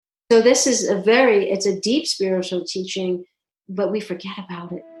So this is it's a deep spiritual teaching, but we forget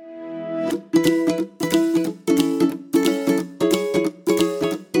about it.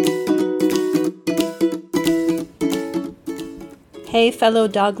 Hey, fellow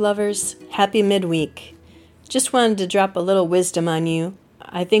dog lovers, happy midweek. Just wanted to drop a little wisdom on you.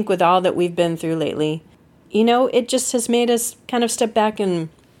 I think with all that we've been through lately, it just has made us kind of step back and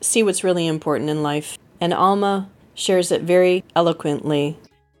see what's really important in life. And Alma shares it very eloquently.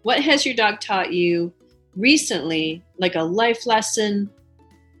 What has your dog taught you recently, like a life lesson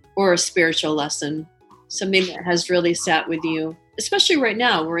or a spiritual lesson? Something that has really sat with you, especially right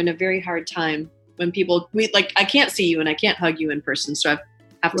now. We're in a very hard time when I can't see you and I can't hug you in person. So I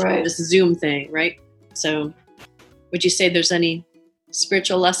have to do this Zoom thing, right? So would you say there's any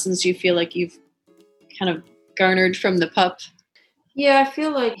spiritual lessons you feel like you've kind of garnered from the pup? Yeah, I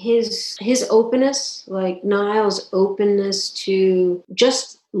feel like his openness, like Niall's openness to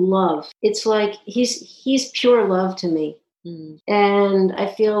just love. It's like he's pure love to me. And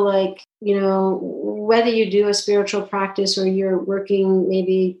I feel like, whether you do a spiritual practice or you're working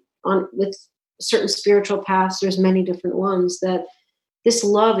maybe with certain spiritual paths, there's many different ones, that this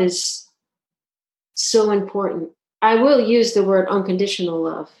love is so important. I will use the word unconditional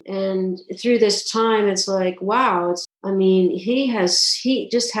love. And through this time, it's like, wow, he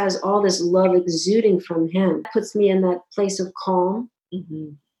just has all this love exuding from him. It puts me in that place of calm. Mm-hmm.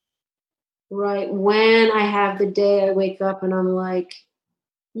 Right. When I have the day, I wake up and I'm like,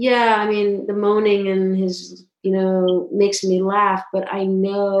 yeah, the moaning and his, makes me laugh, but I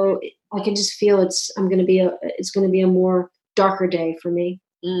know I can just feel it's going to be a more darker day for me.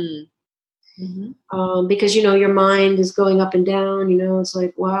 Mm-hmm. Because, your mind is going up and down, it's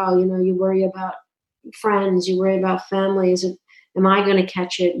like, wow, you worry about friends, you worry about family. Am I going to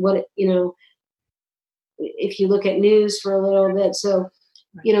catch it? If you look at news for a little bit. So,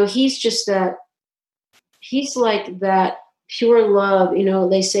 he's like that pure love.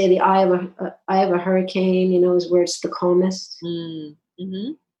 They say the eye of a hurricane, is where it's the calmest.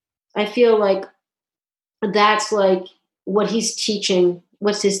 Mm-hmm. I feel like that's like what he's teaching.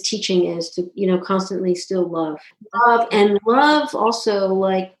 What his teaching is to, constantly still love and love also,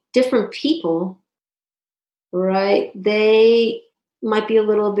 like different people, right? They might be a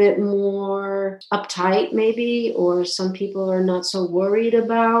little bit more uptight maybe, or some people are not so worried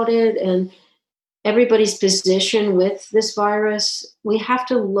about it. And everybody's position with this virus, we have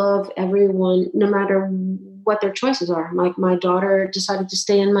to love everyone no matter what their choices are. Like my daughter decided to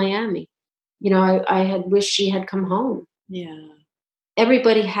stay in Miami. I had wished she had come home. Yeah.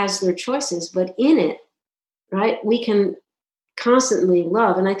 Everybody has their choices, but in it, right, we can constantly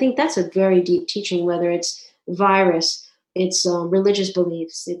love. And I think that's a very deep teaching, whether it's virus, it's religious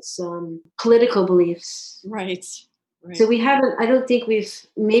beliefs, it's political beliefs. Right. So I don't think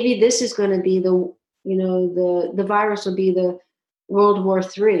maybe this is going to be the virus will be the World War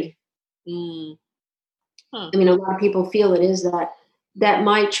III. Huh. A lot of people feel it is that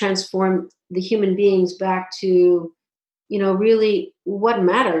might transform the human beings back to, really what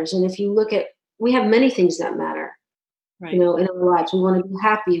matters. And if you look at, we have many things that matter, right, in our lives. We want to be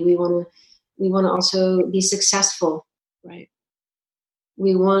happy. We want to also be successful. Right.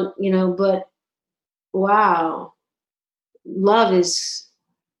 We want, but wow, love is,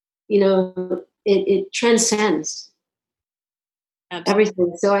 it transcends. Absolutely.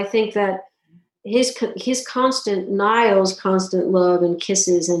 Everything. So I think that his constant, Niall's constant love and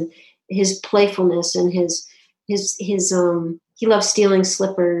kisses and his playfulness and his he loves stealing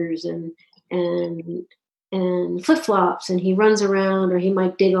slippers and flip-flops, and he runs around, or he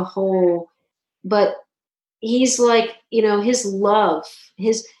might dig a hole, but he's like, his love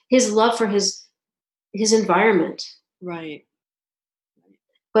for his environment. Right.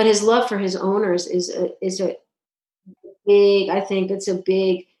 But his love for his owners is a big, I think it's a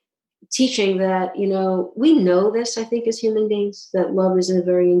big teaching that, we know this, I think, as human beings, that love is a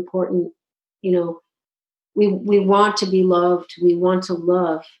very important, we want to be loved. We want to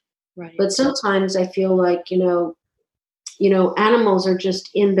love. Right. But sometimes I feel like, animals are just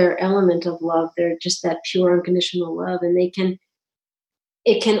in their element of love. They're just that pure, unconditional love. And it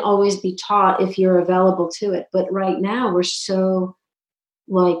can always be taught if you're available to it. But right now we're so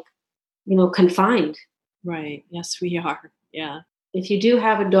confined. Right. Yes, we are. Yeah. If you do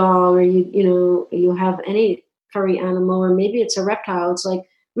have a dog, or you have any furry animal, or maybe it's a reptile, it's like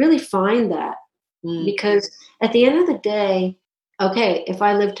really find that. Because at the end of the day, okay, if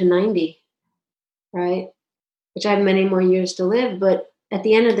I live to 90, right, which I have many more years to live, but at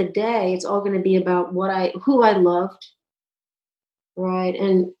the end of the day, it's all going to be about who I loved, right,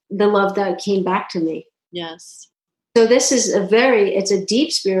 and the love that came back to me. Yes. So this is it's a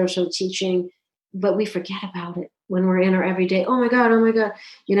deep spiritual teaching, but we forget about it when we're in our everyday. Oh my God,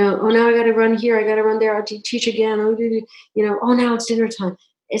 you know, oh, now I got to run here, I got to run there, I'll teach again. You know, oh, now it's dinner time.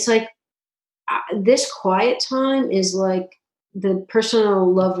 It's like this quiet time is like the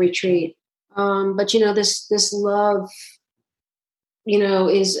personal love retreat. But you know, this love, you know,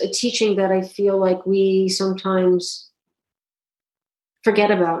 is a teaching that I feel like we sometimes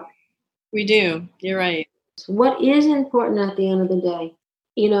forget about. We do. You're right. What is important at the end of the day?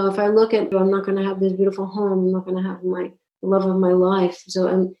 You know, if I look at, I'm not going to have this beautiful home, I'm not going to have my love of my life.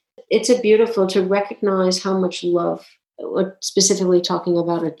 So it's a beautiful to recognize how much love, specifically talking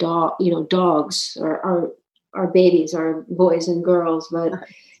about a dog, you know, dogs or our babies, our boys and girls. But,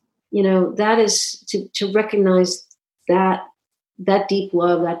 you know, that is to recognize that deep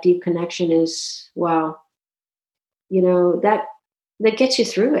love, that deep connection is, wow, you know, that gets you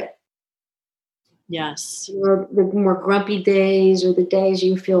through it. Yes. Or the more grumpy days or the days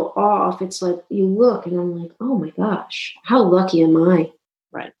you feel off, it's like you look and I'm like, oh my gosh, how lucky am I?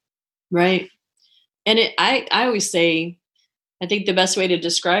 Right. Right. And I always say, I think the best way to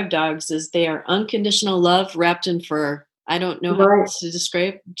describe dogs is they are unconditional love wrapped in fur. I don't know how else to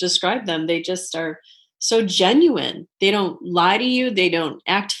describe them. They just are so genuine. They don't lie to you. They don't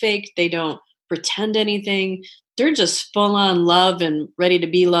act fake. They don't pretend anything. They're just full on love and ready to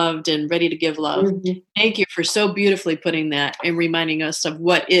be loved and ready to give love. Mm-hmm. Thank you for so beautifully putting that and reminding us of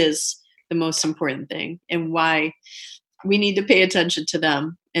what is the most important thing and why we need to pay attention to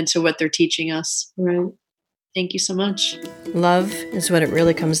them and to what they're teaching us. Right. Thank you so much. Love is what it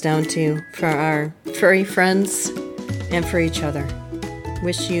really comes down to for our furry friends and for each other.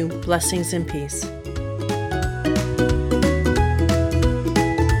 Wish you blessings and peace.